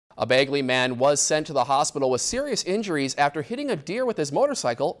A Bagley man was sent to the hospital with serious injuries after hitting a deer with his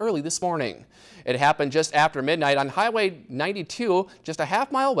motorcycle early this morning. It happened just after midnight on Highway 92, just a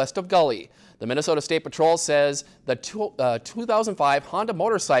half-mile west of Gully. The Minnesota State Patrol says the 2005 Honda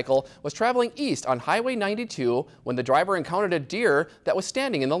motorcycle was traveling east on Highway 92 when the driver encountered a deer that was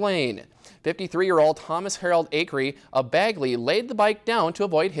standing in the lane. 53-year-old Thomas Harold Akery of Bagley laid the bike down to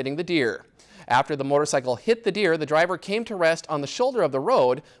avoid hitting the deer. After the motorcycle hit the deer, the driver came to rest on the shoulder of the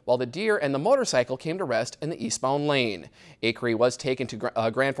road, while the deer and the motorcycle came to rest in the eastbound lane. Akery was taken to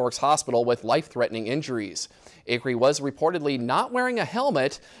Grand Forks Hospital with life-threatening injuries. Akery was reportedly not wearing a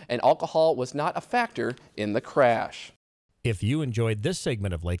helmet, and alcohol was not a factor in the crash. If you enjoyed this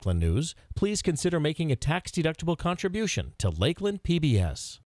segment of Lakeland News, please consider making a tax-deductible contribution to Lakeland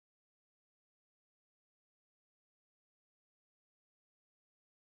PBS.